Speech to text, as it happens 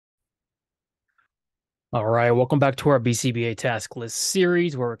All right, welcome back to our BCBA task list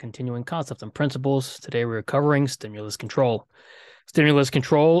series where we're continuing concepts and principles. Today we're covering stimulus control. Stimulus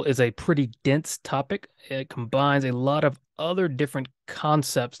control is a pretty dense topic. It combines a lot of other different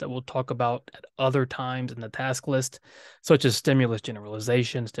concepts that we'll talk about at other times in the task list, such as stimulus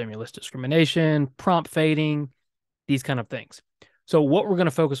generalization, stimulus discrimination, prompt fading, these kind of things. So what we're going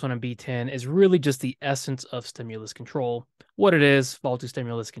to focus on in B10 is really just the essence of stimulus control, what it is, faulty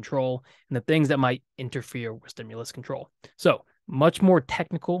stimulus control, and the things that might interfere with stimulus control. So much more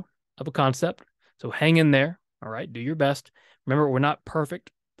technical of a concept. So hang in there. All right, do your best. Remember, we're not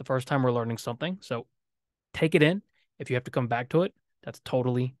perfect the first time we're learning something. So take it in. If you have to come back to it, that's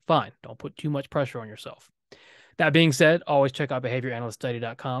totally fine. Don't put too much pressure on yourself. That being said, always check out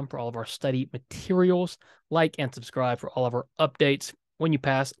behavioranalyststudy.com for all of our study materials. Like and subscribe for all of our updates. When you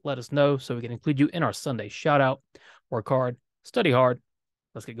pass, let us know so we can include you in our Sunday shout out. Work hard, study hard.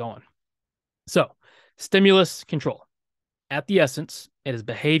 Let's get going. So, stimulus control. At the essence, it is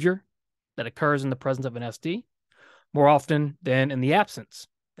behavior that occurs in the presence of an SD more often than in the absence.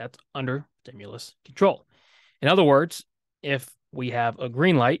 That's under stimulus control. In other words, if we have a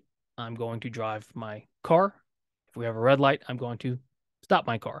green light, I'm going to drive my car. If we have a red light, I'm going to stop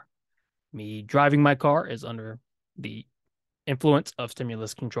my car. Me driving my car is under the influence of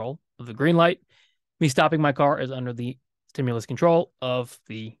stimulus control of the green light. Me stopping my car is under the stimulus control of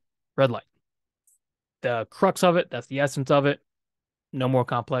the red light. The crux of it, that's the essence of it. No more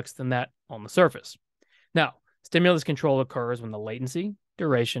complex than that on the surface. Now, stimulus control occurs when the latency,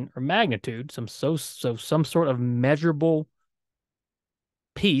 duration, or magnitude, some sort of measurable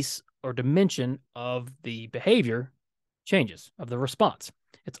piece or dimension of the behavior changes, of the response.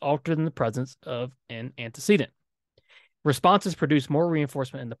 It's altered in the presence of an antecedent. Responses produce more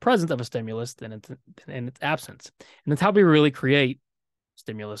reinforcement in the presence of a stimulus than in its absence. And that's how we really create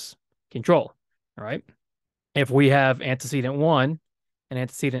stimulus control. All right. If we have antecedent one and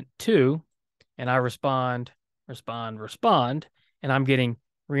antecedent two, and I respond, and I'm getting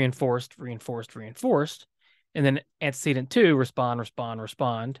reinforced, and then antecedent two,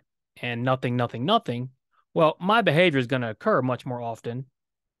 respond, and nothing, well, my behavior is going to occur much more often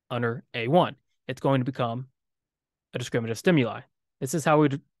under A1. It's going to become a discriminative stimuli. This is how we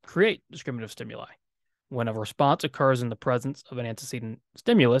create discriminative stimuli. When a response occurs in the presence of an antecedent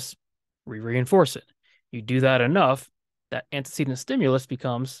stimulus, we reinforce it. You do that enough, that antecedent stimulus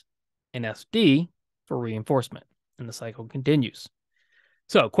becomes an SD for reinforcement, and the cycle continues.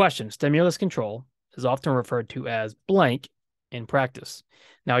 So, question: stimulus control is often referred to as blank in practice.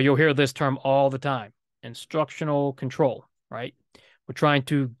 Now, you'll hear this term all the time: instructional control, right? We're trying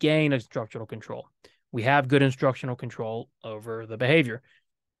to gain instructional control. We have good instructional control over the behavior.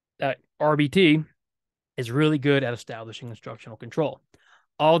 RBT is really good at establishing instructional control.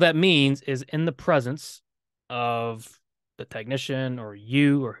 All that means is in the presence of the technician or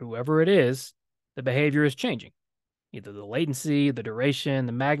you or whoever it is, the behavior is changing. Either the latency, the duration,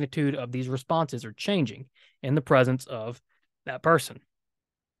 the magnitude of these responses are changing in the presence of that person.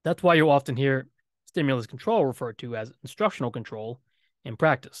 That's why you'll often hear stimulus control referred to as instructional control in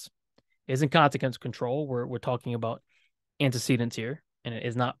practice. It isn't consequence control. We're talking about antecedents here, and it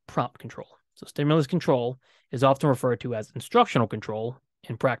is not prompt control. So stimulus control is often referred to as instructional control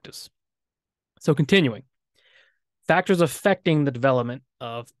in practice. So continuing, factors affecting the development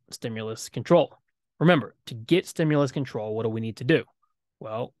of stimulus control. Remember, to get stimulus control, what do we need to do?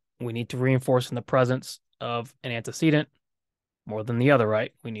 Well, we need to reinforce in the presence of an antecedent more than the other,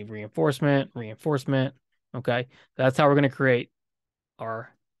 right? We need reinforcement. Okay. That's how we're going to create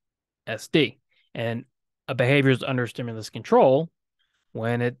our SD. And a behavior is under stimulus control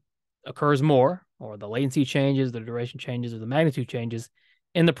when it occurs more, or the latency changes, the duration changes, or the magnitude changes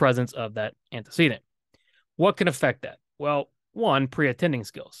in the presence of that antecedent. What can affect that? Well, one, pre-attending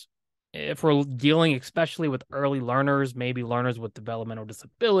skills. If we're dealing especially with early learners, maybe learners with developmental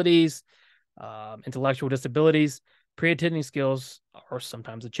disabilities, intellectual disabilities, pre-attending skills are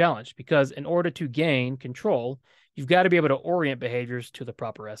sometimes a challenge because in order to gain control, you've got to be able to orient behaviors to the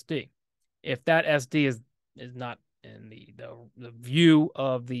proper SD. If that SD is not in the view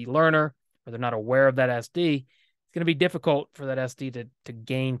of the learner, or they're not aware of that SD, it's going to be difficult for that SD to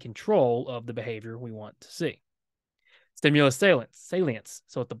gain control of the behavior we want to see. Stimulus salience.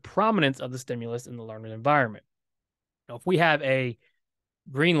 So the prominence of the stimulus in the learning environment. Now, if we have a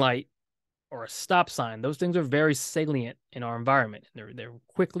green light or a stop sign, those things are very salient in our environment. They're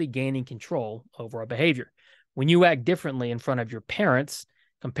quickly gaining control over our behavior. When you act differently in front of your parents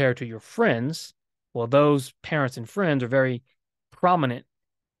compared to your friends, well, those parents and friends are very prominent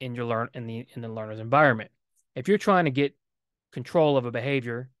in your in the learner's environment. If you're trying to get control of a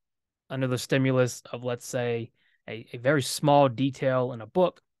behavior under the stimulus of, let's say, a very small detail in a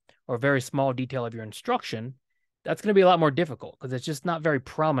book or a very small detail of your instruction, that's going to be a lot more difficult because it's just not very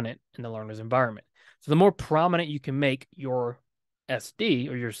prominent in the learner's environment. So the more prominent you can make your SD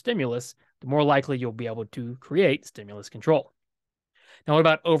or your stimulus, the more likely you'll be able to create stimulus control. Now, what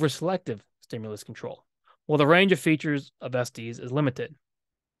about over-selective stimulus control? Well, the range of features of SDs is limited.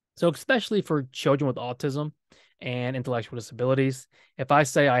 So especially for children with autism and intellectual disabilities, if I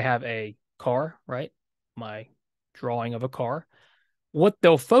say I have a car, right, my drawing of a car, what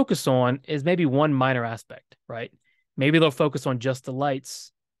they'll focus on is maybe one minor aspect, right? Maybe they'll focus on just the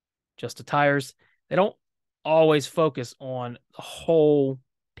lights, just the tires. They don't always focus on the whole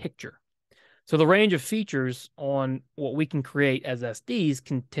picture. So the range of features on what we can create as SDs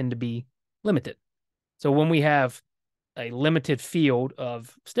can tend to be limited. So when we have a limited field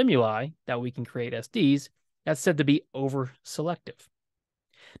of stimuli that we can create SDs, that's said to be over-selective.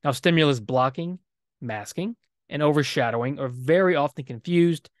 Now, stimulus blocking, masking, and overshadowing are very often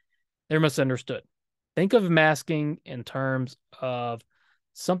confused. They're misunderstood. Think of masking in terms of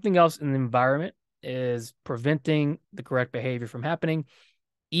something else in the environment is preventing the correct behavior from happening,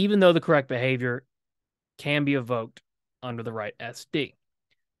 even though the correct behavior can be evoked under the right SD.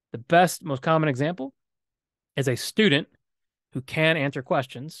 The best, most common example is a student who can answer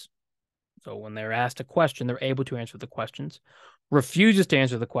questions. So when they're asked a question, they're able to answer the questions, refuses to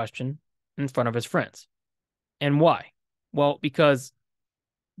answer the question in front of his friends. And why? Well, because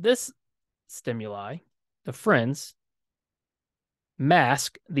this stimuli, the friends,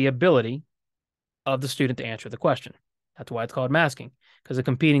 mask the ability of the student to answer the question. That's why it's called masking, because a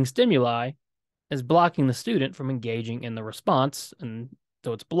competing stimuli is blocking the student from engaging in the response, and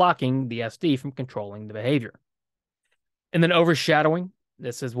so it's blocking the SD from controlling the behavior. And then overshadowing,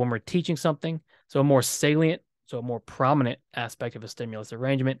 this is when we're teaching something, so a more salient, so a more prominent aspect of a stimulus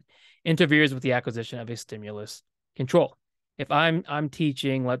arrangement interferes with the acquisition of a stimulus control. If I'm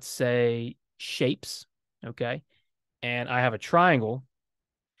teaching, let's say, shapes, okay, and I have a triangle,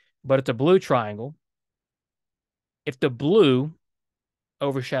 but it's a blue triangle, if the blue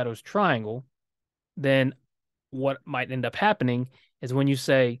overshadows triangle, then what might end up happening is when you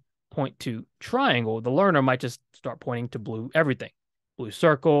say point to triangle, the learner might just start pointing to blue everything, blue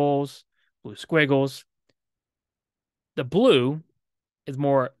circles, blue squiggles. The blue is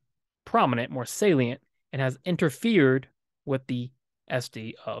more prominent, more salient, and has interfered with the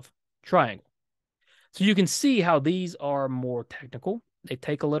SD of triangle. So you can see how these are more technical. They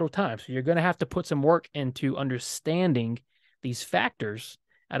take a little time. So you're going to have to put some work into understanding these factors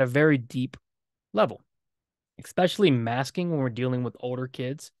at a very deep level, especially masking when we're dealing with older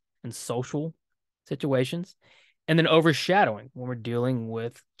kids in social situations, and then overshadowing when we're dealing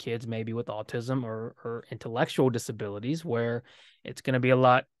with kids maybe with autism or intellectual disabilities, where it's going to be a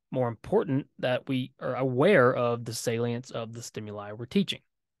lot more important that we are aware of the salience of the stimuli we're teaching.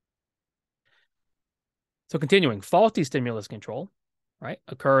 So continuing, faulty stimulus control, right,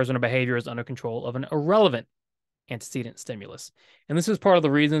 occurs when a behavior is under control of an irrelevant antecedent stimulus. And this is part of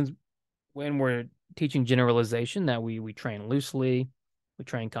the reasons when we're teaching generalization that we train loosely, we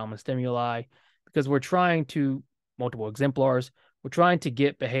train common stimuli, because we're trying to, multiple exemplars, we're trying to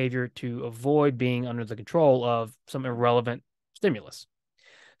get behavior to avoid being under the control of some irrelevant stimulus.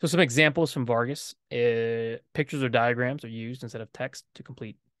 So some examples from Vargas, pictures or diagrams are used instead of text to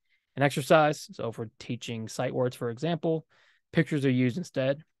complete an exercise. So for teaching sight words, for example, pictures are used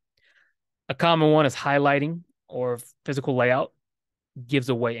instead. A common one is highlighting or physical layout gives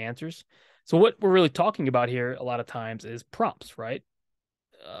away answers. So what we're really talking about here a lot of times is prompts, right?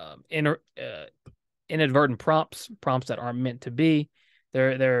 Inadvertent prompts that aren't meant to be.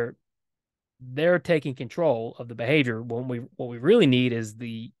 They're taking control of the behavior. What we really need is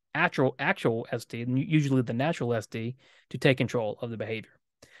the actual SD, and usually the natural SD, to take control of the behavior.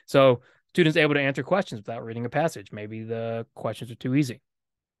 So students able to answer questions without reading a passage. Maybe the questions are too easy.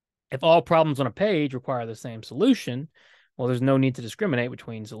 If all problems on a page require the same solution, well, there's no need to discriminate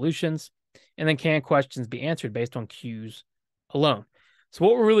between solutions. And then can questions be answered based on cues alone? So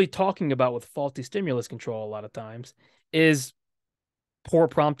what we're really talking about with faulty stimulus control a lot of times is poor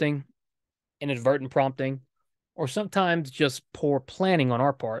prompting, inadvertent prompting, or sometimes just poor planning on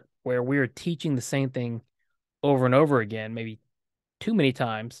our part, where we're teaching the same thing over and over again, maybe too many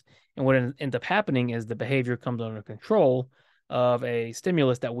times. And what ends up happening is the behavior comes under control of a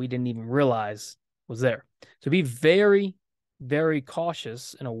stimulus that we didn't even realize was there. So be very, very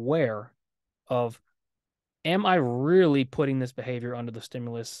cautious and aware of, am I really putting this behavior under the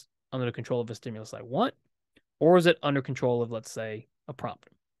stimulus, under the control of a stimulus I want, or is it under control of, let's say, a prompt?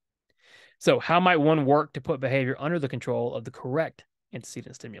 So how might one work to put behavior under the control of the correct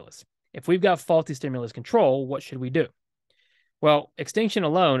antecedent stimulus? If we've got faulty stimulus control, what should we do? Well, extinction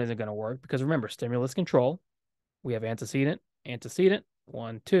alone isn't going to work because remember, stimulus control, we have antecedent,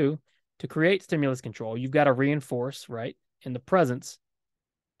 1, 2. To create stimulus control, you've got to reinforce, right, in the presence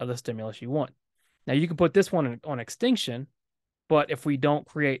of the stimulus you want. Now, you can put this one on extinction, but if we don't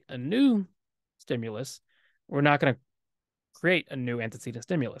create a new stimulus, we're not going to create a new antecedent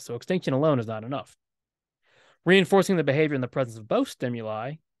stimulus. So extinction alone is not enough. Reinforcing the behavior in the presence of both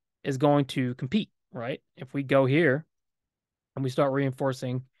stimuli is going to compete, right? If we go here and we start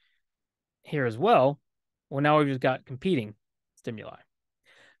reinforcing here as well, now we've just got competing stimuli.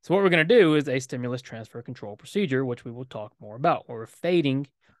 So what we're going to do is a stimulus transfer control procedure, which we will talk more about, where we're fading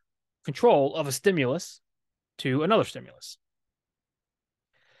control of a stimulus to another stimulus.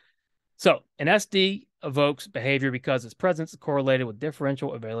 So an SD evokes behavior because its presence is correlated with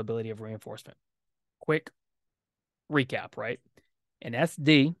differential availability of reinforcement. Quick recap, right? An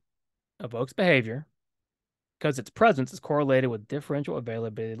SD evokes behavior because its presence is correlated with differential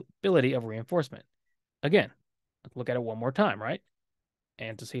availability of reinforcement. Again, let's look at it one more time, right?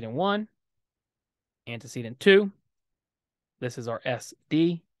 Antecedent 1, antecedent 2. This is our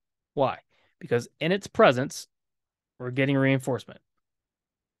SD. Why? Because in its presence, we're getting reinforcement.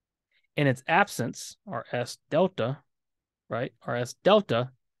 In its absence, our S delta, right? Our S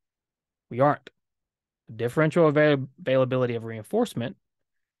delta, we aren't. The differential availability of reinforcement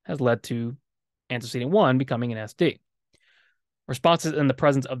has led to antecedent 1 becoming an SD. Responses in the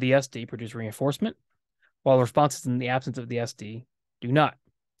presence of the SD produce reinforcement, while responses in the absence of the SD do not.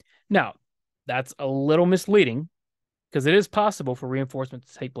 Now, that's a little misleading because it is possible for reinforcement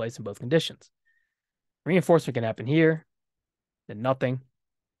to take place in both conditions. Reinforcement can happen here, then nothing,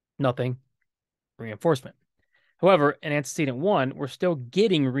 reinforcement. However, in antecedent 1, we're still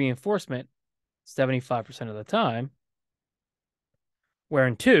getting reinforcement 75% of the time, where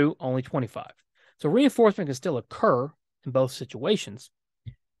in 2, only 25. So reinforcement can still occur in both situations.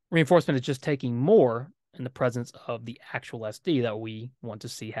 Reinforcement is just taking more in the presence of the actual SD that we want to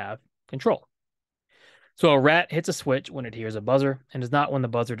see have control. So a rat hits a switch when it hears a buzzer and does not when the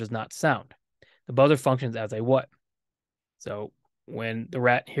buzzer does not sound. The buzzer functions as a what? So when the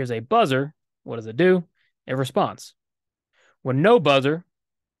rat hears a buzzer, what does it do? It responds. When no buzzer,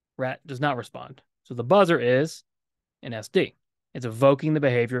 rat does not respond. So the buzzer is an SD. It's evoking the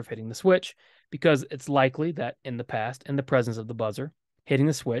behavior of hitting the switch because it's likely that in the past, in the presence of the buzzer, hitting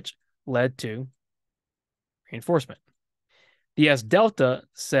the switch led to reinforcement. The S delta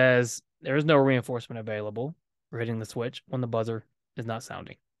says there is no reinforcement available for hitting the switch when the buzzer is not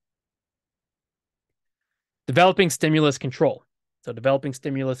sounding. Developing stimulus control. So developing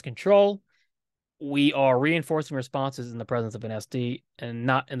stimulus control, we are reinforcing responses in the presence of an SD and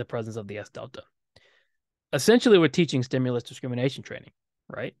not in the presence of the S delta. Essentially, we're teaching stimulus discrimination training,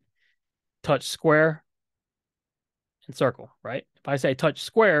 right? Touch square and circle, right? If I say touch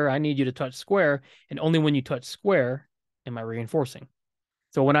square, I need you to touch square, and only when you touch square am I reinforcing.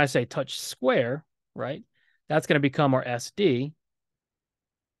 So when I say touch square, right, that's going to become our SD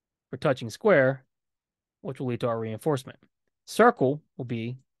for touching square, which will lead to our reinforcement. Circle will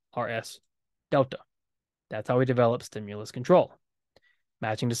be our S delta. That's how we develop stimulus control.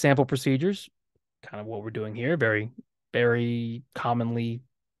 Matching to sample procedures, kind of what we're doing here, very, very commonly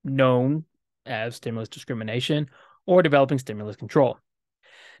known as stimulus discrimination or developing stimulus control.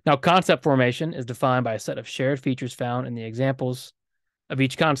 Now, concept formation is defined by a set of shared features found in the examples of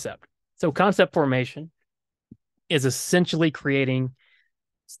each concept. So concept formation is essentially creating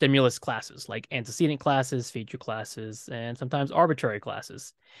stimulus classes like antecedent classes, feature classes, and sometimes arbitrary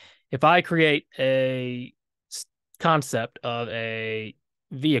classes. If I create a concept of a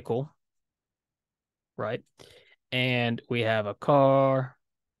vehicle, right, and we have a car,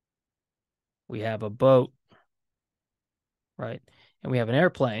 we have a boat, right, and we have an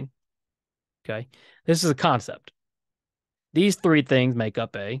airplane, okay, this is a concept. These three things make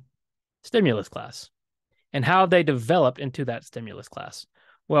up a stimulus class. And how have they developed into that stimulus class?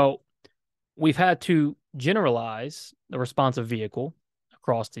 Well, we've had to generalize the responsive vehicle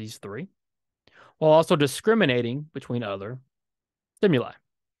across these three, while also discriminating between other stimuli.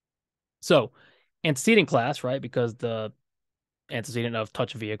 So, antecedent class, right, because the antecedent of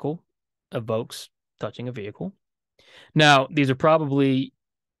touch vehicle evokes touching a vehicle. Now, these are probably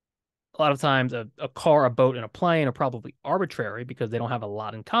a lot of times a car, a boat, and a plane are probably arbitrary because they don't have a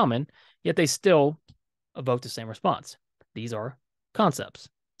lot in common, yet they still evoke the same response. These are concepts.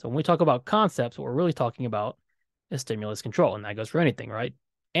 So when we talk about concepts, what we're really talking about is stimulus control, and that goes for anything, right?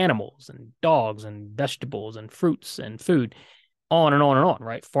 Animals and dogs and vegetables and fruits and food, on and on and on,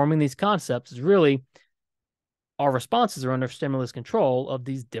 right? Forming these concepts is really our responses are under stimulus control of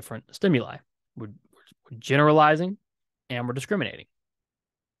these different stimuli. We're generalizing and we're discriminating.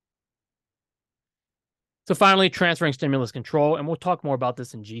 So finally, transferring stimulus control, and we'll talk more about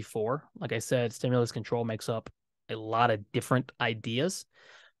this in G4. Like I said, stimulus control makes up a lot of different ideas.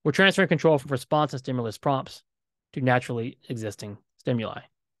 We're transferring control from response and stimulus prompts to naturally existing stimuli.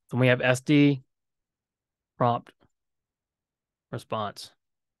 So we have SD, prompt, response.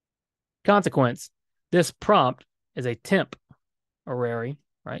 Consequence, this prompt is a temporary,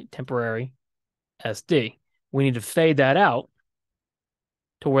 right? Temporary SD. We need to fade that out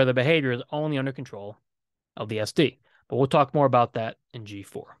to where the behavior is only under control of the SD. But we'll talk more about that in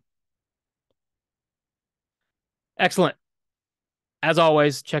G4. Excellent. As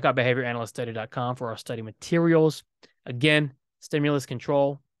always, check out behavioranalyststudy.com for our study materials. Again, stimulus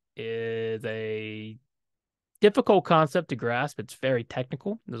control is a difficult concept to grasp. It's very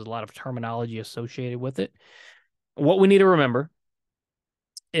technical. There's a lot of terminology associated with it. What we need to remember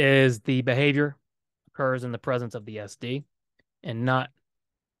is the behavior occurs in the presence of the SD and not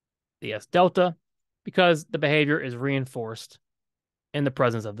the S delta, because the behavior is reinforced in the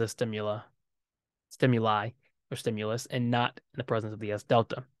presence of this stimuli or stimulus and not in the presence of the S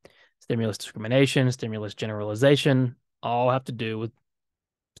delta. Stimulus discrimination, stimulus generalization, all have to do with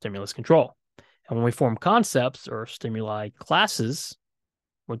stimulus control. And when we form concepts or stimuli classes,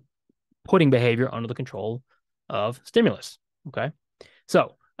 we're putting behavior under the control of stimulus. Okay.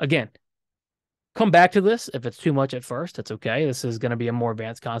 So again, come back to this. If it's too much at first, it's okay. This is going to be a more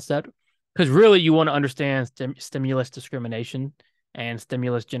advanced concept, because really you want to understand stimulus discrimination and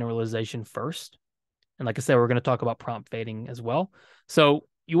stimulus generalization first. And like I said, we're going to talk about prompt fading as well. So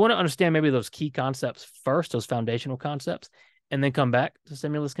you want to understand maybe those key concepts first, those foundational concepts, and then come back to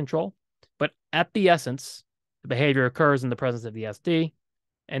stimulus control. But at the essence, the behavior occurs in the presence of the SD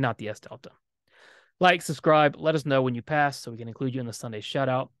and not the S delta. Like, subscribe, let us know when you pass so we can include you in the Sunday shout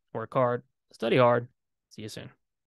out. Work hard, study hard. See you soon.